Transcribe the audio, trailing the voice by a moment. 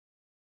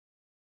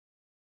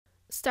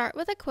Start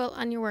with a quilt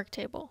on your work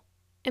table,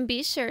 and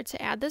be sure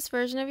to add this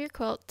version of your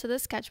quilt to the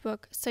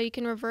sketchbook so you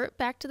can revert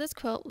back to this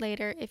quilt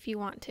later if you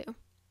want to.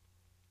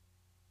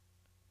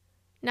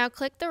 Now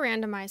click the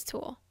Randomize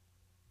tool.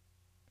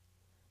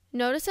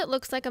 Notice it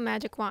looks like a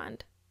magic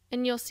wand,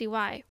 and you'll see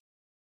why.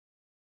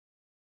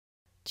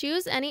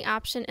 Choose any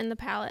option in the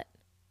palette.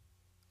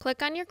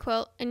 Click on your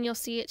quilt and you'll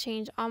see it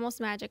change almost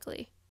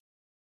magically.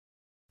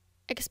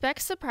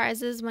 Expect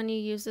surprises when you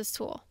use this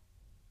tool.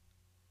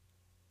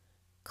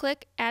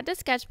 Click Add to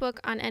Sketchbook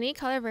on any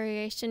color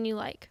variation you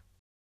like.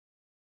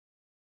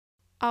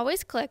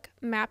 Always click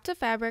Map to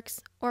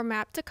Fabrics or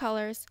Map to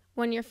Colors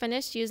when you're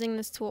finished using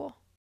this tool.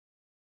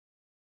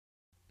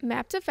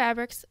 Map to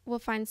Fabrics will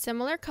find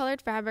similar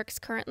colored fabrics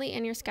currently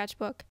in your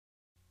sketchbook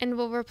and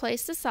will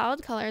replace the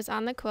solid colors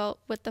on the quilt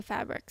with the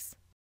fabrics.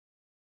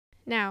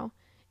 Now,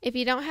 if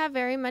you don't have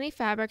very many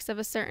fabrics of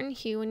a certain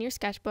hue in your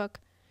sketchbook,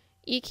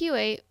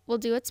 EQ8 will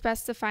do its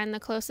best to find the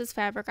closest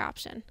fabric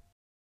option.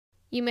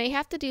 You may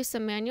have to do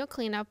some manual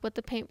cleanup with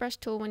the paintbrush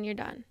tool when you're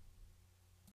done.